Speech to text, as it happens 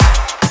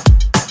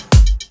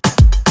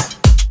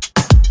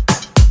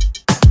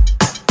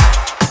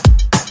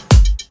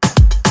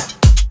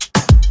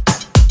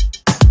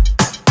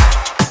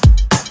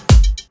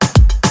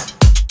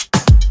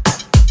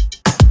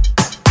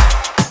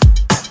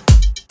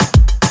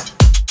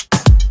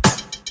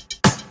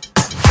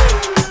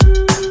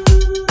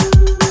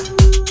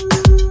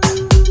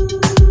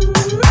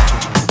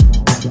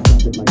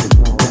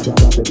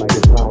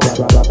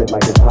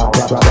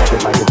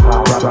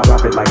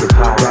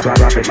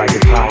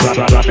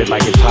Drop it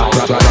like it's hot.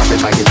 Drop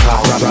it like it's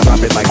hot. Drop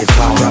it like it's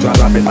hot.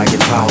 Drop it like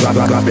it's hot.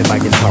 Drop it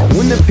like it's hot.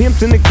 When the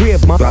pimp's in the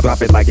crib,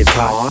 drop it like it's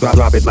hot.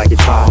 Drop it like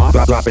it's hot.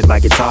 Drop it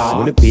like it's hot.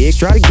 When the pigs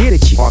try to get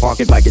at you, park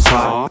it like it's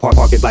hot.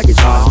 Park it like it's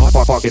hot.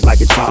 Park it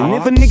like it's hot. And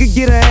if a nigga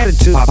get an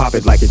attitude, pop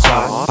it like it's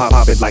hot.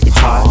 Pop it like it's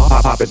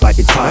hot. Pop it like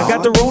it's hot. I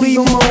got the rollie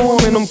on my arm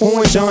and I'm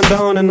pouring Sean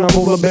Don and I'm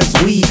over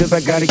best weed 'cause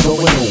I got it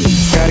going on.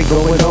 Got it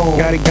going on.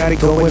 Got it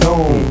going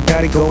on.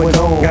 Got it going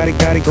on. Got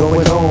it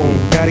going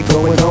on. Got it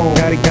going on.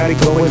 Got it going on. Got it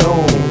going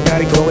on.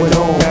 Got it going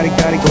on. Got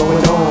it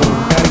going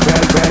on.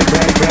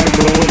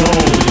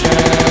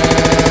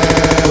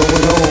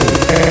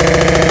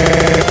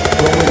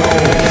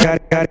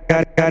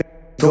 Got it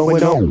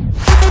going on.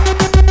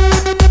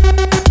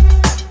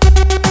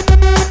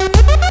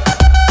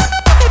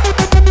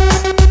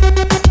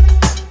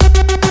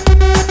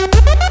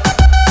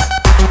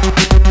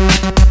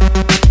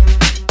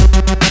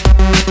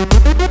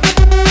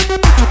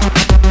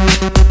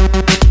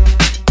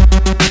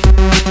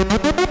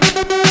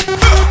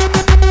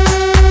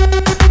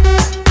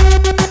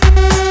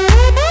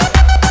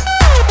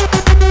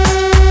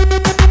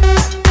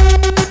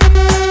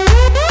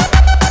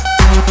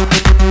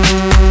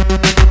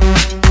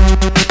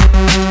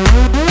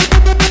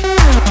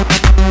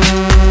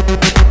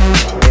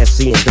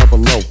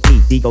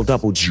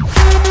 Double G.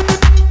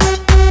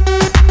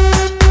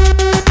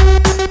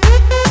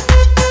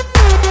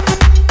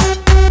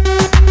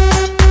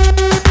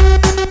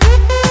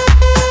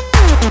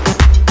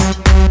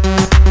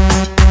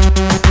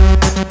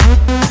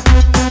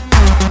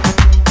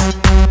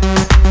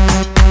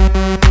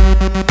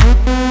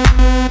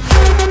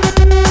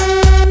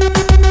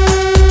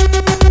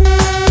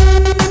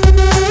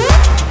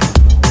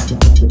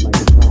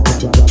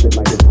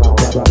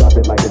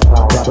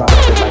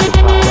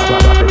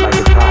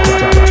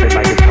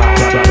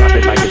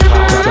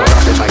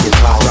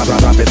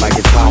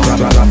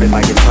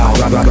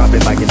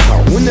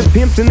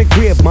 In the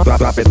crib,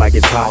 drop it like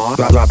it's hot.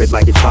 Drop it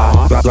like it's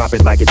hot. Drop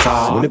it like it's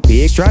hot. When the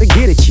pigs try to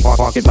get at you,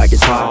 park it like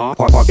it's hot.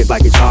 Park it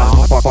like it's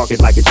hot. Park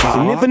it like it's hot.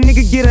 And if a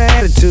nigga get an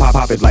attitude,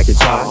 pop it like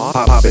it's hot.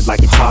 Pop it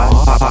like it's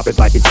hot. Pop it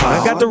like it's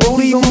hot. I got the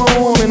rollie on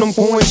my arm and I'm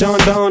pouring Sean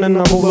Don and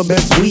I'm over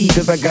best weed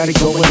 'cause I got it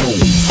going on.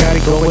 Got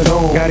it going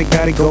on. Got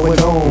it going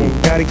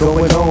on. Got it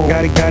going on.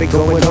 Got it going on. Got it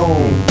going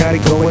on. Got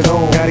it going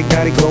on. Got it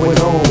going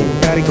on.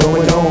 Got it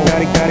going on.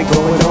 Got it going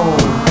on.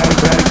 Got it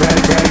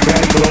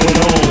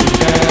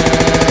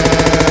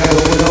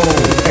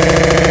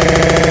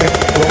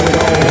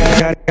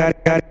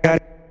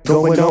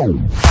going on.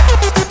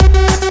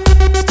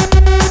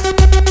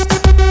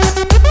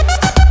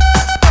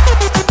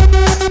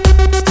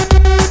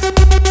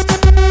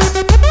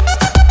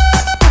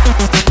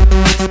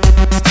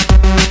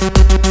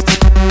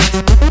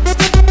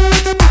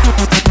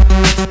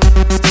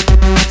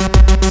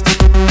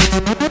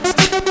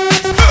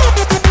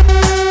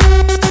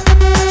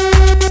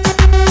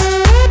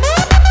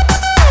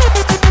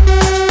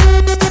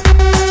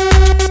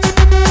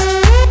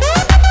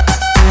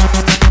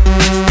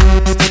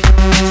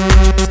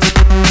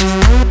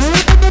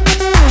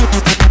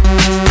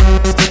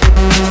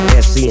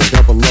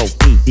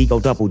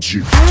 Double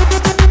G.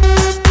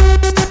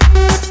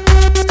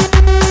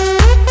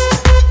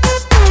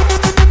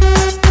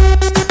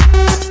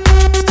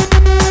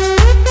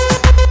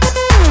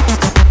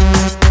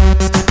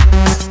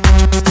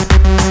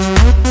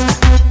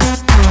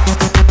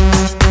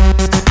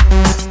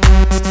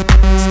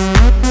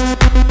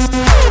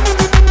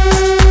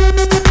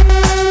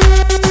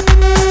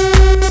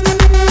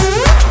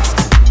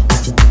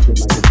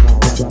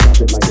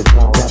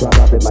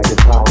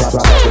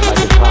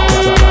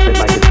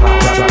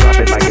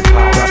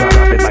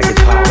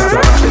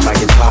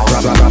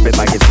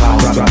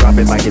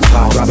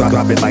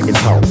 Drop it like it's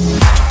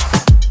hot.